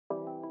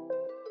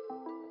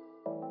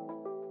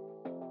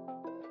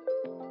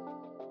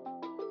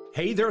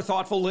Hey there,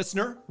 thoughtful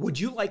listener. Would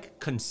you like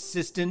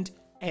consistent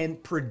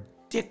and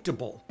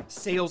predictable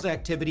sales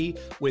activity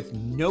with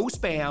no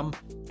spam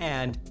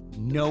and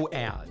no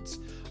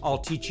ads? I'll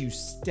teach you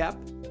step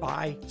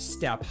by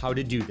step how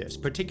to do this,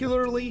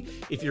 particularly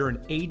if you're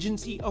an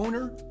agency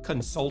owner,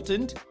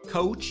 consultant,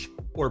 coach,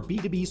 or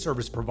B2B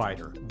service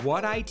provider.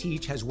 What I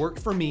teach has worked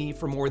for me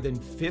for more than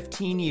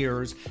 15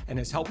 years and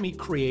has helped me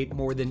create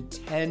more than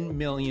 $10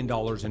 million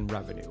in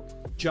revenue.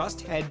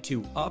 Just head to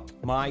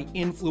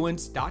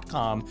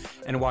upmyinfluence.com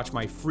and watch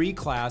my free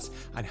class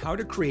on how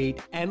to create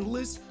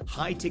endless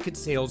high-ticket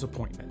sales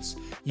appointments.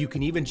 You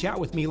can even chat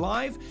with me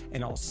live,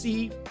 and I'll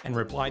see and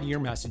reply to your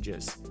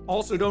messages.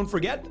 Also, don't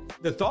forget,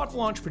 the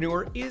Thoughtful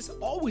Entrepreneur is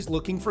always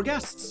looking for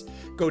guests.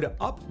 Go to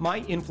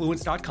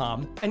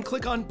upmyinfluence.com and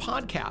click on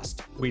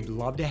podcast. We'd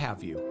love to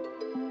have you.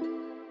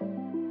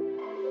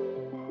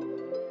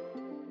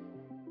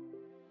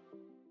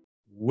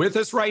 With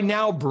us right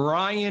now,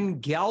 Brian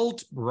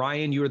Gelt.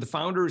 Brian, you are the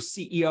founder and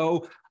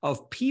CEO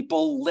of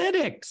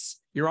Peoplytix.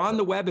 You're on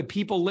the web at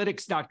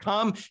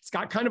peoplytix.com. It's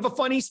got kind of a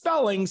funny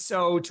spelling.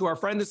 So to our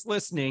friend that's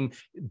listening,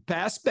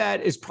 best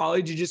bet is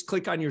probably to just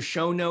click on your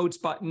show notes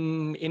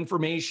button,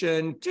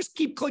 information. Just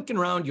keep clicking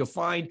around. You'll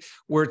find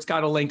where it's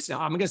got a link. So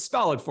I'm going to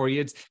spell it for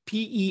you. It's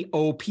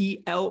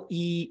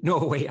P-E-O-P-L-E. No,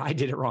 wait, I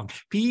did it wrong.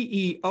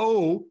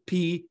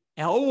 P-E-O-P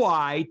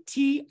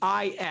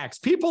L-Y-T-I-X,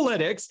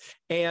 Peoplytix.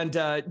 And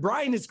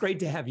Brian, it's great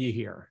to have you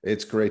here.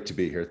 It's great to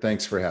be here.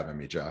 Thanks for having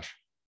me, Josh.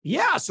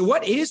 Yeah. So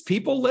what is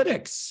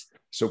Peoplytix?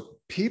 So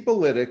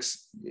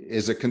Peoplytix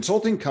is a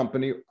consulting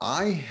company.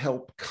 I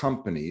help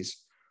companies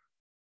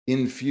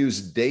infuse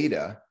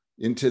data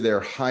into their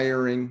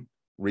hiring,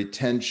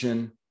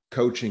 retention,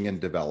 coaching,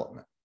 and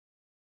development.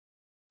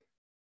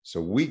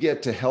 So we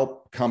get to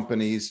help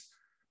companies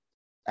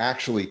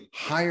actually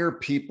hire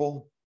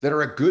people that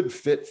are a good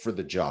fit for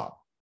the job.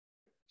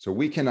 So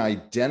we can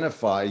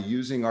identify,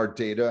 using our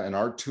data and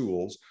our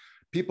tools,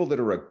 people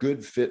that are a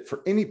good fit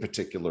for any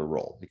particular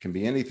role. It can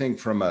be anything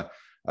from a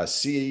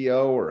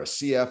CEO or a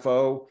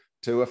CFO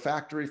to a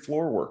factory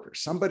floor worker,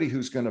 somebody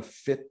who's going to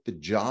fit the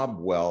job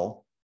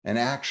well and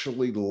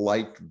actually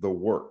like the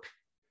work.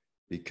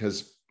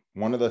 Because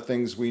one of the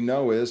things we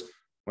know is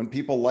when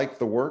people like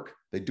the work,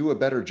 they do a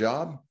better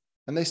job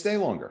and they stay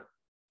longer.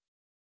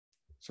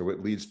 So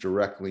it leads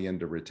directly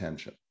into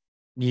retention.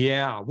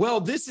 Yeah, well,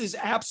 this is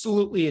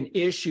absolutely an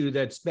issue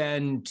that's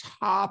been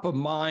top of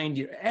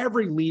mind.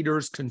 Every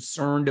leader's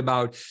concerned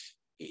about,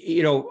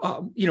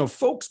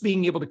 folks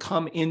being able to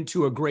come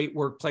into a great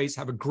workplace,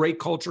 have a great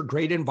culture,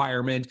 great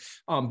environment,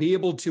 be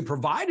able to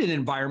provide an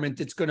environment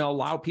that's going to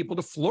allow people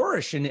to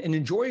flourish and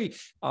enjoy.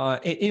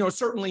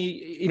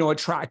 Certainly,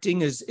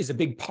 attracting is a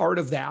big part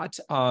of that.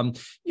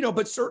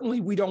 But certainly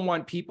we don't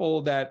want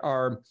people that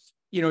are,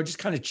 just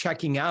kind of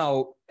checking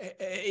out,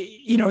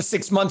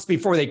 6 months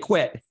before they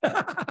quit.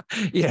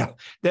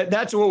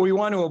 That's what we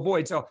want to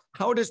avoid. So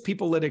how does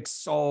Peoplytix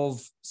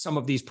solve some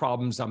of these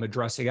problems I'm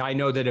addressing? I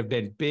know that have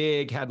been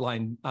big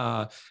headline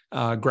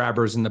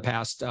grabbers in the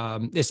past,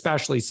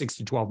 especially 6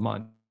 to 12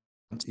 months.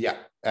 Yeah,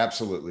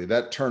 absolutely.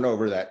 That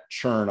turnover, that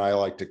churn, I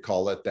like to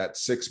call it, that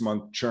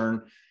 6-month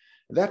churn,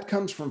 that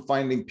comes from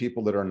finding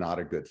people that are not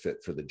a good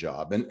fit for the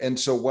job. And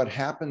so what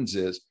happens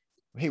is,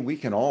 hey, we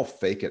can all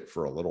fake it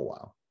for a little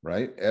while.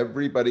 Right?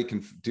 Everybody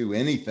can do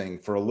anything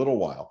for a little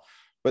while,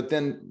 but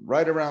then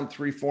right around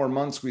 3-4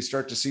 months, we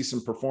start to see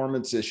some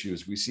performance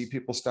issues. We see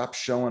people stop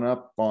showing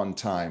up on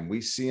time. We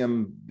see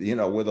them,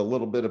 with a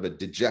little bit of a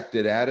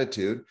dejected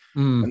attitude.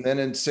 And then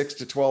in 6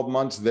 to 12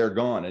 months, they're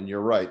gone. And you're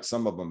right.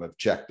 Some of them have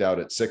checked out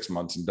at 6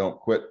 months and don't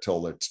quit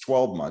till it's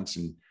 12 months.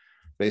 And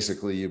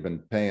basically you've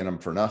been paying them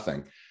for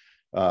nothing.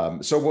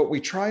 So what we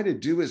try to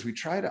do is we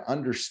try to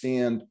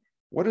understand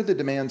what are the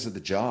demands of the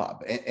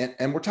job?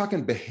 And we're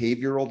talking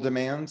behavioral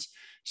demands.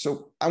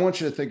 So I want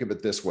you to think of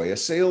it this way. A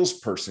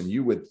salesperson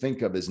you would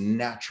think of as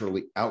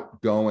naturally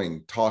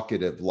outgoing,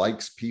 talkative,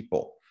 likes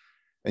people.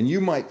 And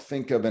you might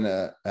think of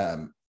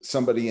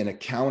somebody in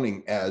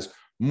accounting as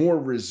more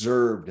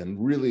reserved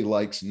and really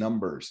likes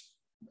numbers.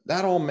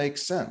 That all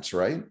makes sense,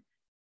 right?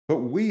 But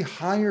we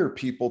hire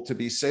people to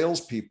be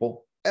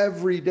salespeople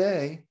every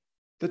day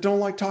that don't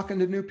like talking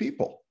to new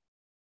people.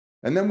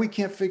 And then we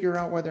can't figure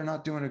out why they're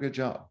not doing a good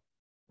job.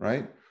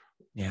 Right?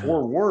 Yeah.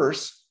 Or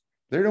worse,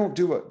 they don't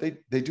do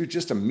they do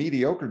just a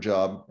mediocre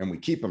job and we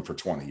keep them for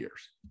 20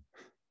 years.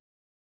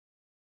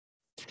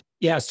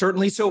 Yeah,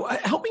 certainly. So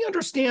help me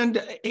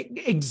understand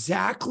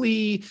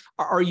exactly,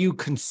 are you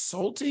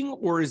consulting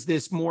or is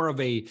this more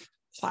of a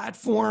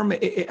platform?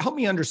 Help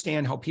me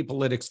understand how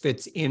Peoplytix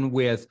fits in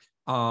with,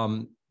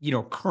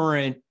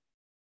 current,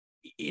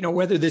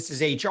 whether this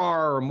is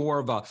HR or more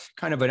of a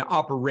kind of an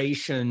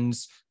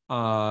operations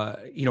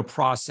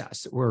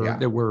process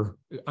that we're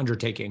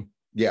undertaking?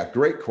 Yeah,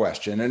 great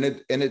question. And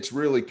it's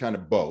really kind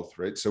of both,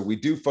 right? So we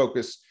do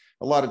focus,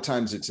 a lot of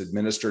times it's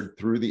administered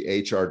through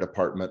the HR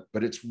department,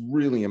 but it's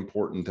really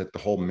important that the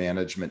whole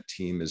management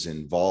team is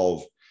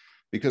involved,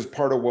 because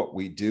part of what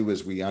we do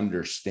is we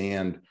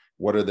understand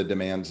what are the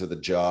demands of the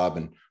job,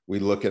 and we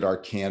look at our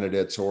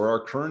candidates or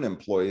our current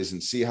employees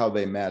and see how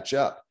they match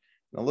up.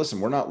 Now, listen,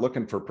 we're not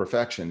looking for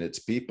perfection. It's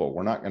people.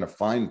 We're not going to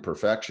find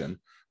perfection.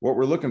 What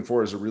we're looking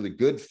for is a really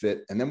good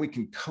fit, and then we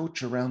can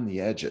coach around the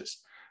edges.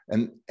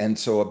 And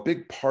so a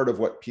big part of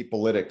what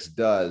Peoplytix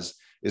does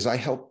is I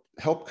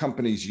help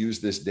companies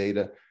use this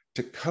data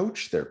to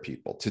coach their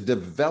people, to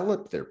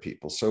develop their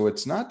people. So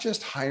it's not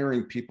just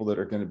hiring people that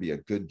are going to be a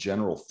good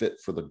general fit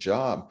for the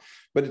job,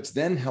 but it's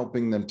then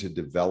helping them to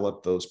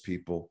develop those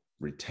people,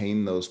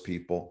 retain those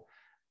people,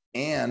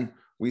 and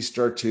we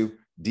start to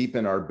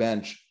deepen our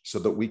bench so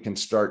that we can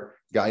start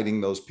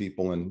guiding those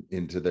people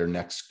into their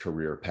next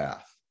career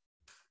path.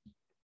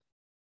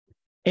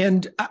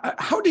 And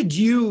how did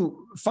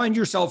you find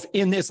yourself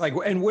in this? Like,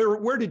 and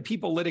where did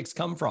Peoplytix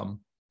come from?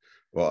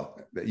 Well,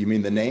 you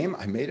mean the name?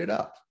 I made it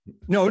up.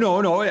 No. Well,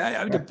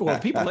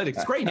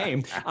 Peoplytix, great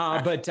name.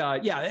 But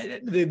yeah,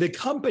 the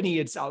company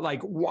itself,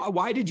 like,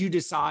 why did you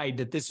decide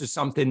that this is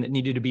something that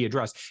needed to be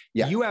addressed?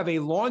 Yeah. You have a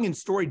long and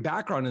storied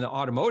background in the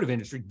automotive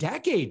industry,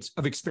 decades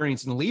of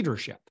experience in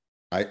leadership.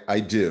 I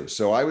do.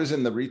 So I was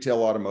in the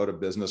retail automotive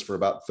business for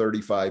about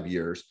 35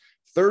 years.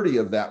 30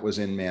 of that was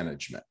in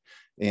management.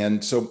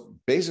 And so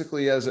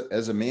basically as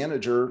a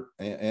manager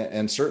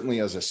and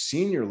certainly as a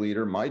senior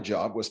leader, my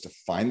job was to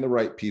find the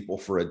right people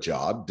for a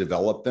job,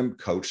 develop them,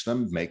 coach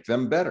them, make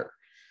them better.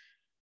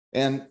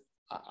 And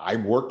I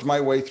worked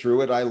my way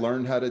through it. I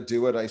learned how to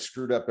do it. I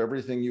screwed up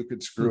everything you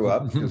could screw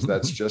up because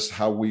that's just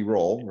how we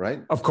roll,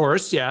 right? Of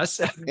course, yes.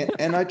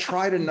 and I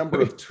tried a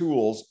number of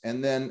tools.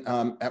 And then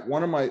at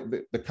one of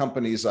the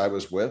companies I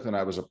was with, and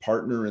I was a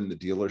partner in the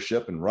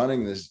dealership and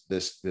running this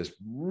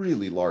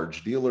really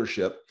large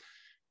dealership,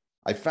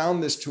 I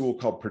found this tool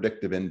called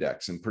Predictive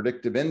Index. And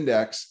Predictive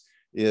Index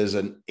is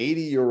an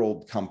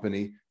 80-year-old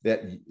company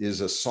that is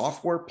a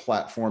software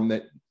platform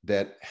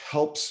that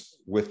helps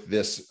with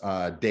this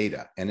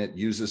data. And it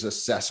uses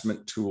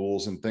assessment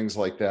tools and things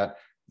like that.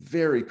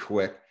 Very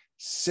quick,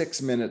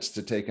 6 minutes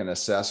to take an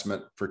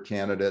assessment for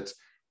candidates,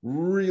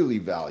 really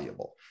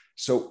valuable.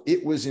 So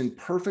it was in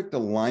perfect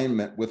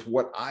alignment with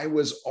what I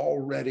was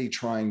already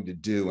trying to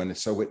do. And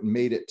so it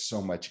made it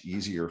so much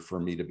easier for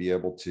me to be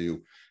able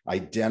to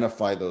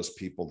identify those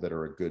people that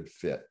are a good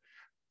fit.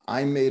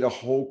 I made a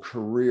whole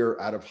career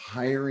out of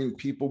hiring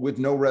people with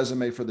no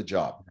resume for the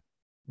job.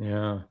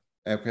 Yeah.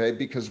 Okay.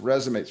 Because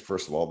resumes,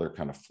 first of all, they're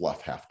kind of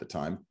fluff half the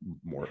time,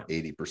 more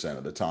 80%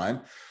 of the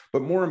time.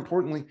 But more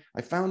importantly,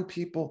 I found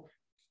people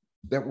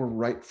that were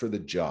right for the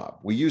job.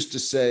 We used to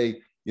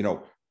say,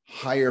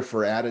 hire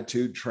for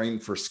attitude, train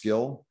for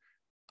skill.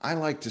 I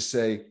like to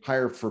say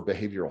hire for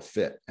behavioral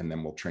fit, and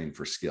then we'll train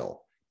for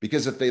skill.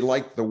 Because if they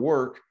like the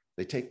work,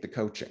 they take the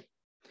coaching.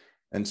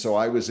 And so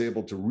I was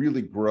able to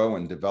really grow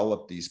and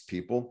develop these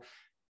people.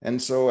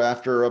 And so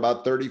after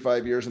about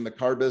 35 years in the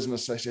car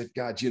business, I said,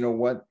 God, you know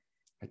what?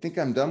 I think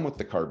I'm done with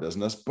the car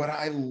business, but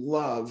I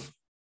love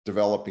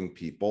developing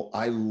people.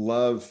 I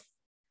love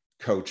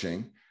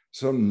coaching.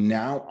 So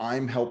now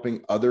I'm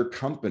helping other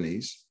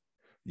companies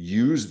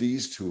use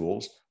these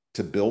tools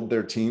to build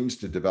their teams,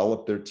 to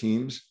develop their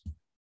teams,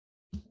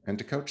 and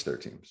to coach their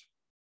teams.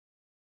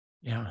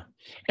 Yeah.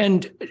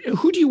 And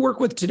who do you work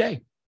with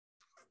today?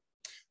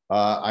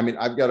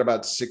 I've got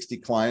about 60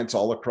 clients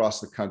all across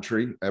the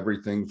country,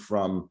 everything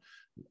from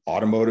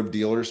automotive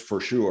dealers for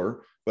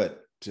sure,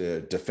 but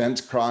to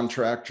defense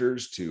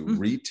contractors, to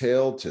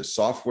retail, to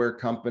software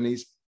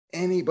companies,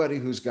 anybody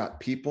who's got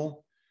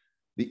people.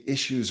 The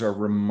issues are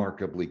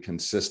remarkably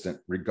consistent,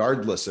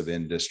 regardless of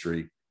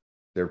industry.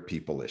 They're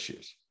people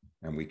issues,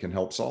 and we can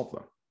help solve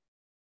them.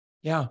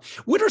 Yeah.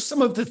 What are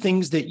some of the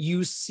things that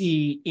you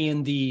see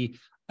in the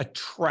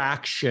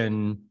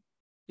attraction,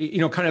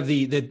 kind of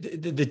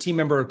the team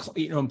member,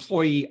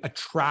 employee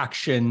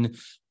attraction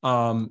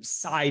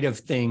side of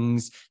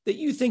things that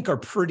you think are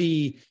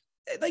pretty,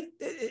 like,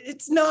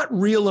 it's not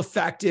real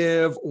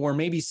effective, or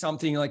maybe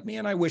something like,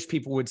 man, I wish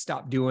people would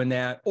stop doing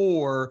that,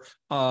 or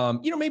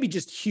maybe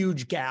just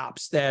huge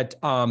gaps that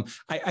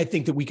I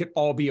think that we could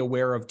all be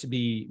aware of, to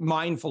be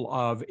mindful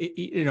of.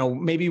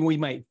 Maybe we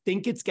might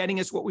think it's getting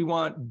us what we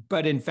want,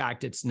 but in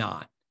fact, it's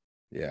not.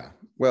 Yeah.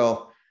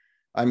 Well,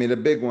 a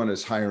big one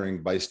is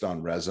hiring based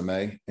on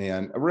resume,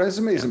 and a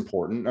resume is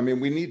important.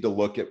 We need to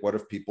look at what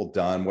have people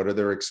done, what are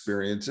their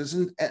experiences,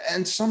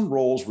 and some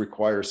roles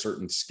require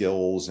certain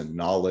skills and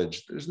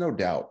knowledge. There's no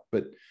doubt,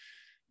 but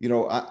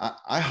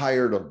I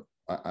hired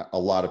a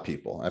lot of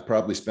people. I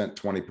probably spent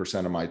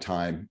 20% of my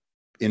time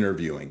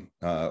interviewing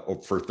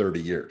for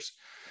 30 years.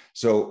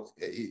 So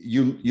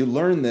you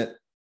learn that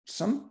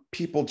some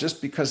people,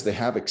 just because they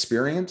have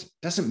experience,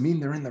 doesn't mean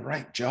they're in the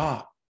right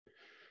job.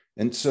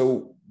 And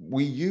so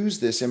we use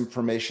this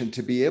information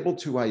to be able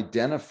to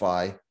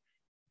identify,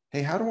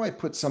 hey, how do I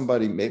put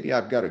somebody, maybe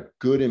I've got a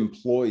good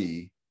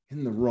employee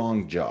in the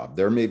wrong job.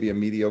 There may be a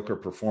mediocre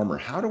performer.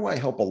 How do I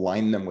help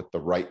align them with the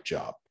right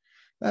job?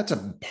 That's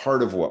a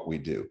part of what we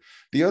do.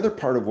 The other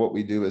part of what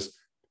we do is,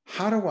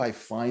 how do I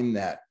find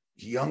that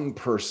young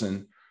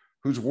person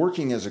who's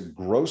working as a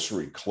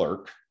grocery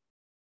clerk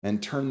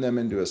and turn them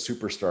into a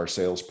superstar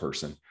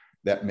salesperson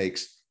that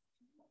makes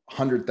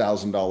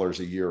 $100,000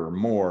 a year or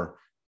more,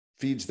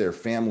 feeds their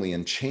family,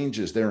 and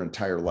changes their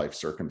entire life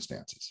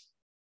circumstances?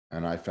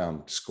 And I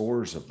found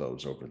scores of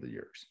those over the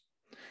years.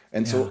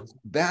 And Yeah. so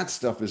that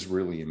stuff is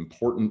really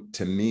important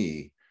to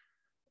me.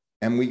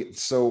 And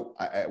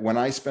when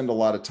I spend a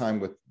lot of time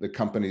with the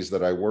companies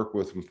that I work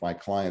with my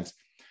clients,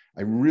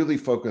 I really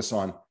focus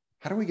on,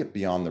 how do we get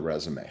beyond the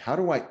resume? How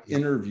do I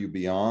interview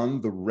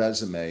beyond the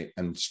resume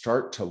and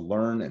start to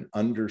learn and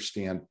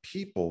understand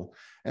people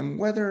and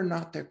whether or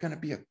not they're going to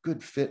be a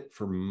good fit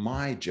for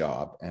my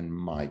job and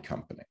my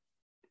company?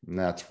 And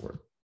that's where.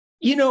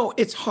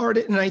 It's hard.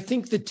 And I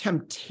think the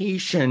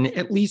temptation,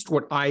 at least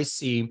what I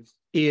see,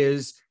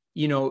 is,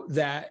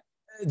 that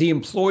the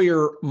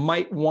employer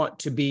might want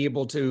to be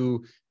able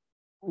to,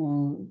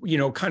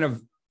 kind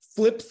of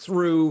flip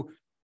through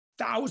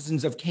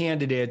thousands of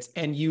candidates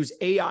and use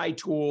AI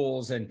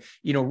tools and,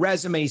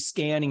 resume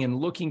scanning and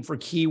looking for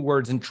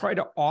keywords and try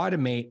to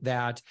automate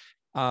that,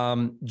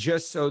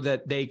 just so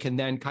that they can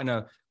then kind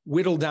of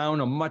whittle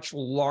down a much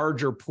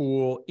larger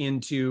pool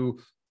into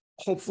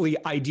hopefully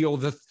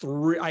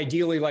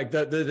ideally like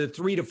the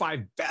 3 to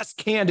 5 best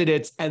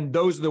candidates. And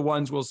those are the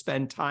ones we'll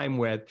spend time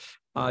with.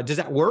 Does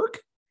that work?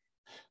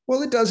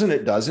 Well, it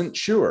doesn't.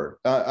 Sure.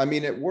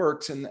 It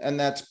works. And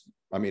that's,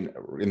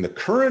 in the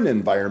current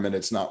environment,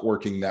 it's not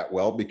working that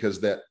well because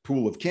that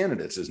pool of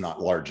candidates is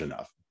not large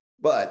enough.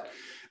 But,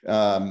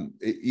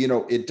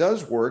 it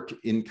does work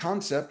in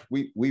concept.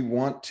 We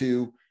want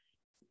to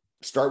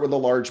start with a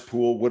large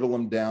pool, whittle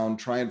them down,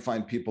 try and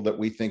find people that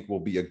we think will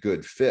be a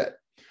good fit.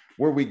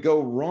 Where we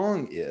go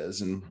wrong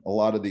is, and a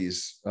lot of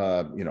these,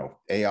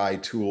 AI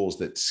tools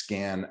that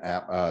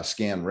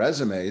scan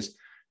resumes,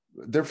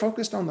 they're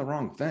focused on the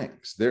wrong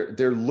things.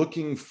 They're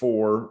looking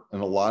for,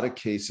 in a lot of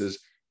cases,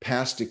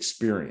 past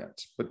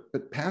experience,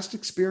 but past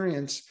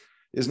experience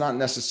is not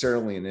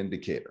necessarily an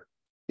indicator.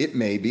 It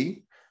may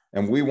be,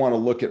 and we want to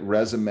look at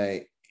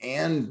resume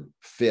and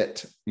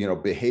fit,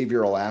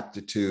 behavioral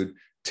aptitude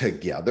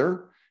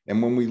together.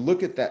 And when we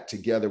look at that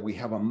together, we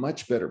have a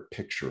much better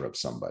picture of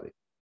somebody.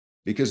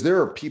 Because there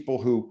are people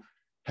who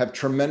have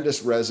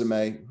tremendous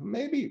resume,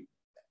 maybe,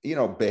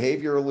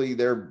 behaviorally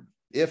they're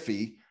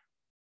iffy,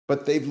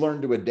 but they've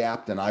learned to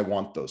adapt, and I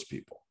want those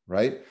people,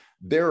 right?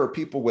 There are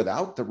people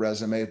without the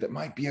resume that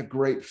might be a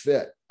great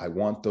fit. I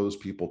want those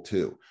people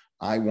too.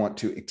 I want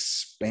to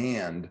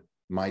expand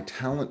my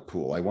talent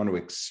pool. I want to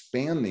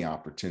expand the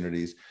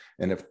opportunities.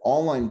 And if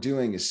all I'm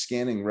doing is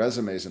scanning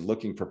resumes and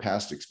looking for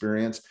past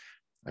experience,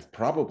 I've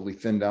probably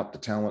thinned out the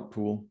talent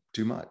pool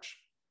too much.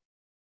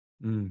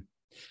 Mm.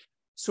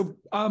 So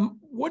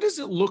what does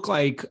it look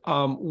like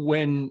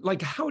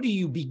how do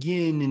you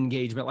begin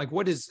engagement?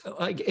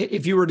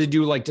 If you were to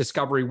do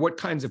discovery, what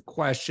kinds of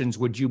questions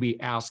would you be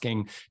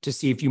asking to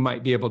see if you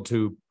might be able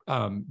to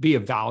be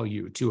of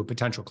value to a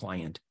potential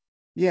client?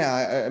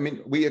 Yeah,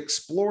 we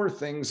explore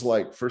things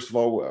like, first of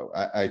all,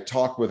 I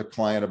talk with a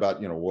client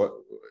about,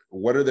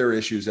 what are their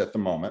issues at the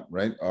moment,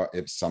 right?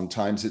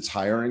 Sometimes it's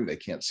hiring. They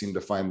can't seem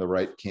to find the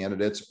right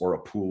candidates or a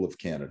pool of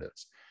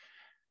candidates.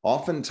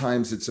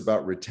 Oftentimes it's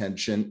about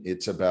retention.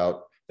 It's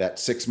about that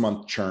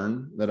 6-month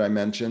churn that I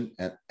mentioned.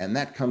 And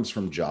that comes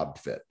from job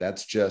fit.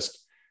 That's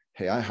just,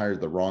 hey, I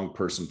hired the wrong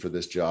person for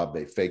this job.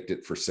 They faked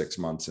it for 6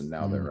 months and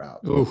now they're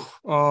out. Oof.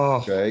 Oh,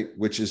 okay.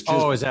 Which is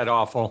just, is that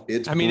awful?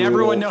 It's brutal.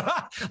 Everyone knows,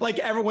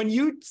 when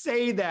you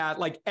say that,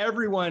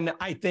 everyone,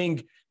 I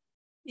think,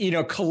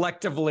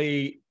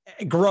 collectively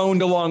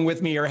groaned along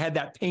with me or had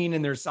that pain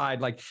in their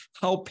side,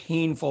 how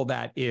painful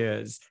that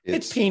is.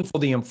 It's painful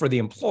for the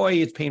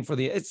employee. It's painful.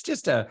 It's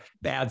just a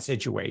bad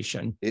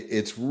situation.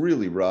 It's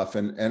really rough.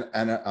 And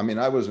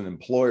I was an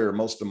employer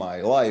most of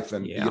my life.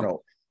 And,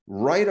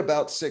 right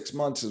about 6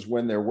 months is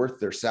when they're worth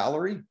their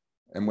salary.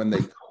 And when they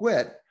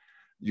quit,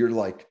 you're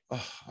like,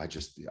 oh,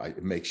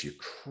 it makes you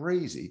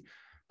crazy.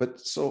 But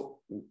so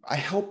I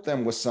help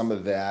them with some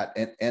of that.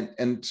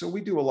 And so we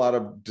do a lot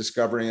of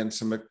discovery and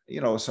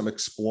some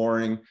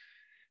exploring.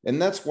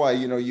 And that's why,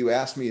 you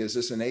asked me, is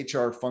this an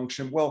HR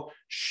function? Well,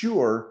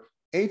 sure.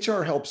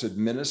 HR helps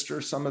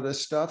administer some of this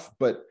stuff,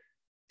 but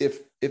if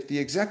the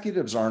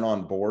executives aren't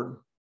on board,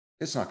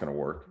 it's not going to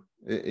work.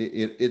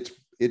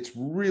 It's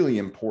really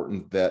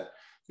important that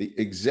the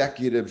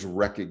executives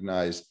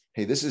recognize,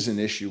 hey, this is an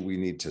issue we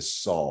need to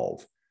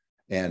solve.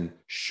 And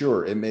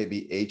sure, it may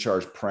be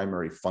HR's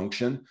primary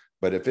function,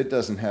 but if it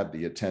doesn't have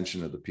the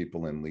attention of the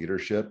people in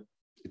leadership,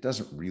 it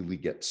doesn't really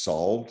get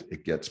solved.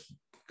 It gets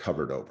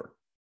covered over.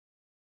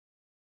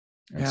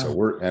 And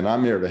so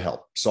I'm here to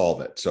help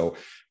solve it. So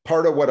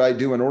part of what I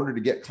do in order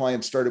to get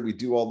clients started, we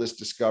do all this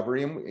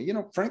discovery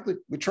and, frankly,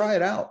 we try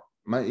it out.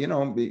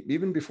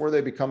 Even before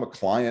they become a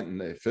client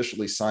and they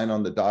officially sign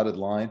on the dotted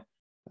line,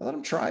 I let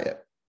them try it.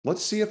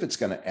 Let's see if it's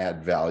going to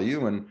add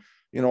value. And,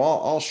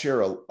 I'll share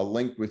a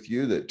link with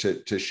you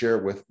to share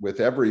with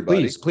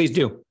everybody. Please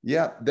do.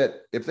 Yeah.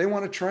 That if they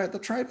want to try it,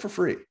 they'll try it for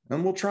free,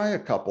 and we'll try a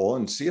couple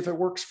and see if it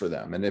works for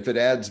them. And if it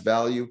adds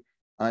value,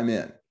 I'm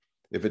in.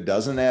 If it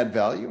doesn't add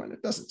value, and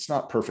it's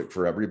not perfect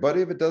for everybody.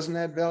 If it doesn't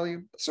add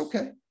value, it's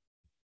okay.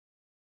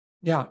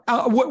 Yeah.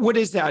 What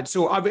is that?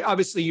 So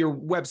obviously your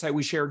website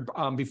we shared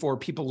before,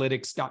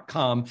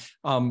 Peoplytix.com.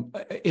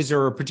 Is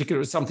there a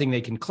particular something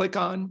they can click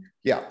on?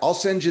 Yeah, I'll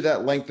send you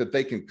that link that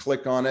they can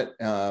click on it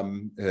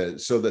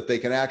so that they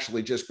can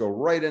actually just go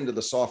right into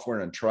the software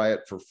and try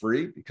it for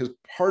free, because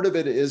part of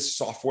it is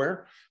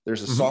software.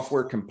 There's a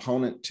software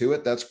component to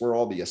it. That's where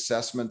all the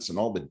assessments and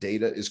all the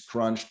data is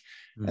crunched.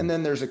 And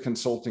then there's a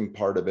consulting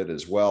part of it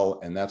as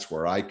well. And that's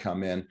where I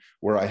come in,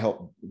 where I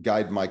help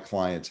guide my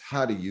clients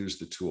how to use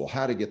the tool,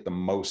 how to get the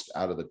most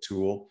out of the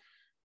tool,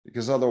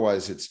 because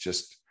otherwise it's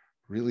just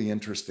really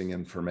interesting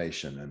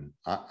information. And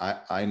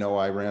I know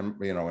I ran,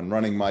 in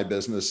running my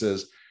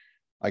businesses,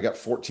 I got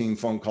 14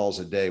 phone calls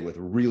a day with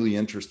really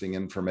interesting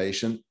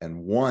information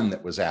and one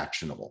that was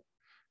actionable.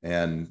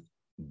 And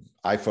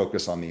I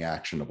focus on the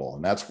actionable.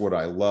 And that's what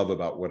I love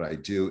about what I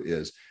do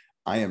is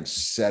I am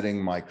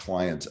setting my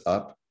clients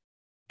up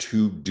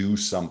to do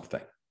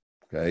something,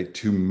 okay,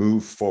 to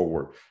move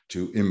forward,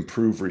 to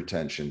improve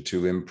retention,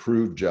 to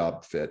improve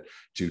job fit,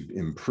 to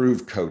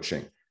improve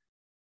coaching,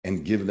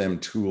 and give them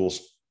tools.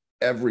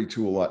 Every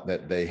tool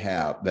that they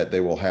have, that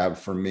they will have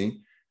from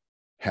me,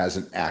 has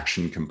an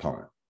action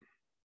component.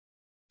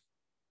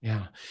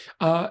 Yeah.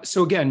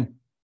 So again,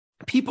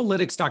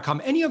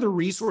 Peoplytix.com. Any other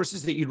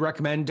resources that you'd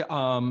recommend,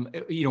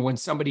 when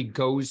somebody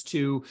goes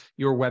to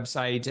your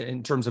website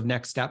in terms of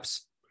next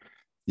steps?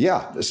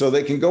 Yeah. So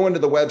they can go into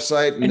the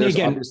website. And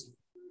again,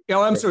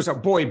 I'm so sorry.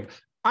 Boy,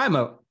 I'm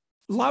a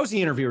lousy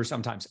interviewer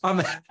sometimes.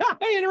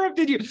 I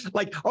interrupted you.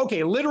 Like,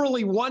 okay,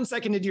 literally 1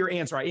 second into your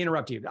answer, I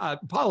interrupt you.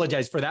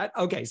 Apologize for that.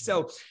 Okay.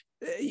 So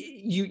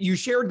you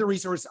shared the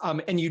resource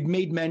and you'd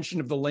made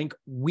mention of the link.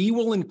 We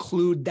will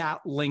include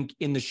that link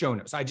in the show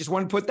notes. I just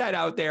want to put that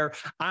out there.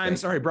 I'm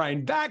sorry,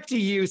 Brian, back to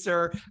you,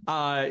 sir,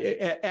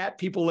 at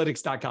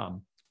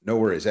Peoplytix.com. No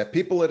worries. At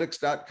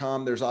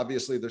Peoplytix.com,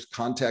 there's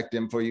contact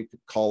info. You can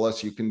call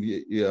us. You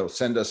can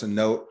send us a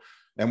note,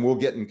 and we'll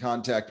get in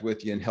contact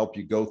with you and help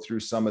you go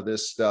through some of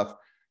this stuff.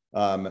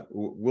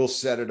 We'll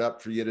set it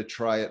up for you to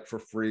try it for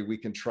free. We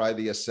can try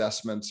the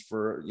assessments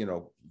for,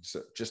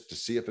 just to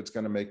see if it's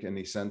going to make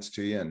any sense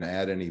to you and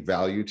add any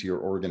value to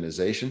your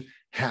organization.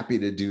 Happy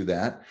to do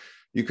that.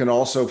 You can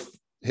also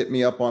hit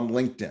me up on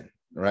LinkedIn,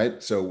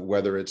 right? So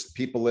whether it's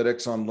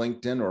Peoplytix on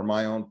LinkedIn or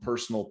my own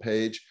personal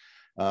page,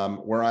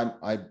 where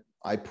I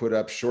put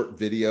up short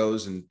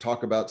videos and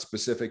talk about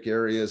specific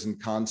areas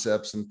and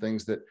concepts and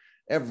things that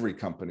every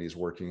company is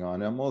working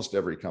on. And most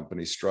every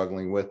company is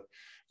struggling with,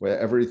 where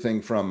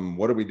everything from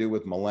what do we do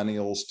with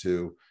millennials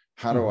to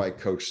how do I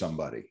coach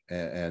somebody,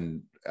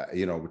 and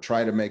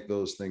try to make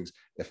those things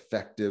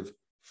effective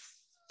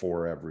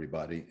for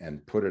everybody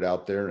and put it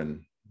out there,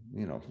 and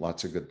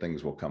lots of good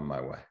things will come my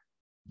way.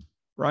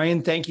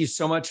 Brian, thank you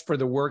so much for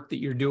the work that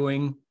you're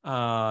doing.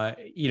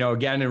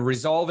 Again, in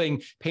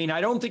resolving pain. I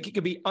don't think it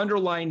could be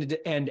underlined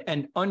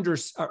and over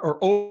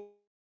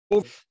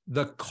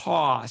the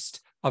cost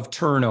of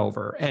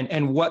turnover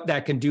and what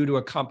that can do to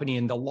a company,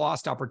 and the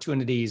lost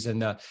opportunities,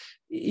 and the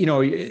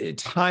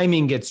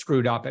timing gets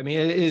screwed up. I mean,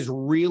 it is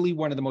really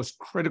one of the most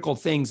critical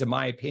things, in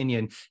my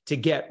opinion, to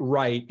get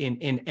right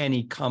in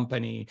any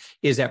company,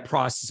 is that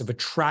process of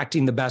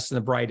attracting the best and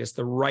the brightest,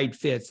 the right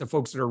fits, the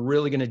folks that are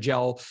really going to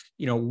gel,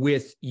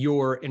 with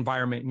your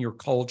environment and your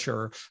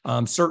culture.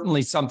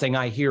 Certainly something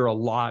I hear a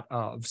lot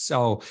of.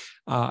 So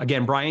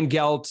again, Brian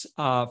Gelt,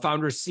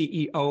 founder,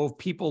 CEO of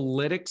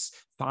Peoplytix,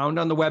 found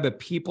on the web at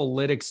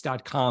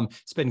Peoplytix.com.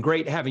 It's been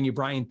great having you,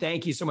 Brian.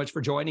 Thank you so much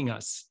for joining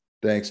us.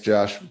 Thanks,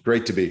 Josh.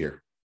 Great to be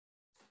here.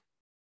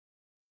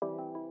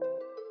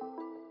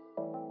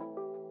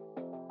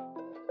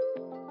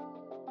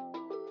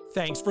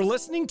 Thanks for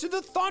listening to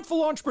the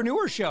Thoughtful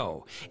Entrepreneur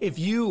Show. If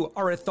you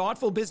are a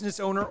thoughtful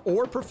business owner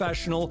or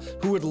professional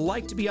who would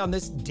like to be on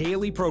this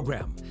daily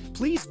program,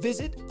 please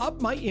visit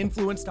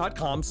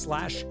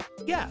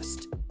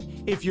upmyinfluence.com/guest.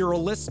 If you're a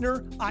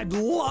listener, I'd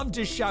love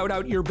to shout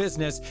out your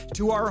business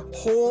to our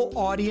whole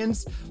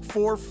audience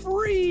for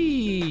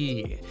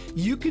free.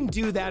 You can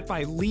do that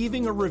by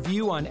leaving a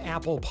review on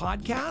Apple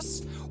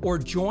Podcasts or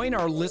join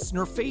our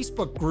listener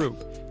Facebook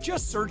group.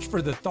 Just search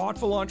for The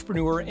Thoughtful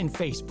Entrepreneur in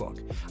Facebook.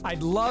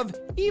 I'd love,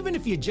 even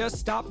if you just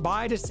stop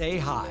by to say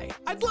hi,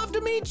 I'd love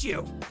to meet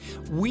you.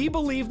 We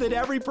believe that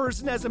every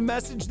person has a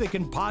message that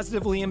can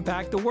positively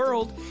impact the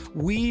world.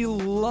 We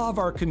love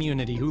our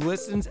community who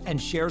listens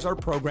and shares our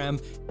program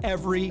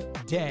every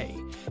day.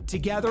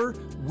 Together,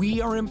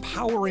 we are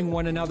empowering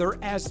one another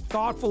as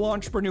thoughtful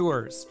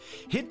entrepreneurs.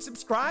 Hit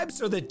subscribe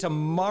so that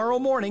tomorrow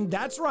morning,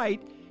 that's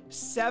right,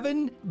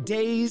 7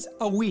 days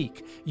a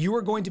week, you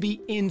are going to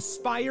be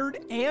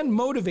inspired and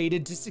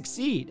motivated to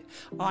succeed.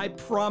 I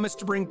promise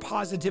to bring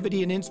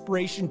positivity and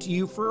inspiration to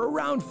you for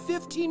around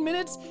 15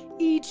 minutes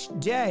each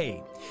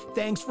day.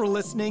 Thanks for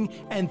listening,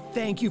 and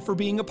thank you for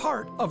being a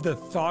part of the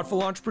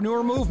Thoughtful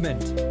Entrepreneur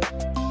Movement.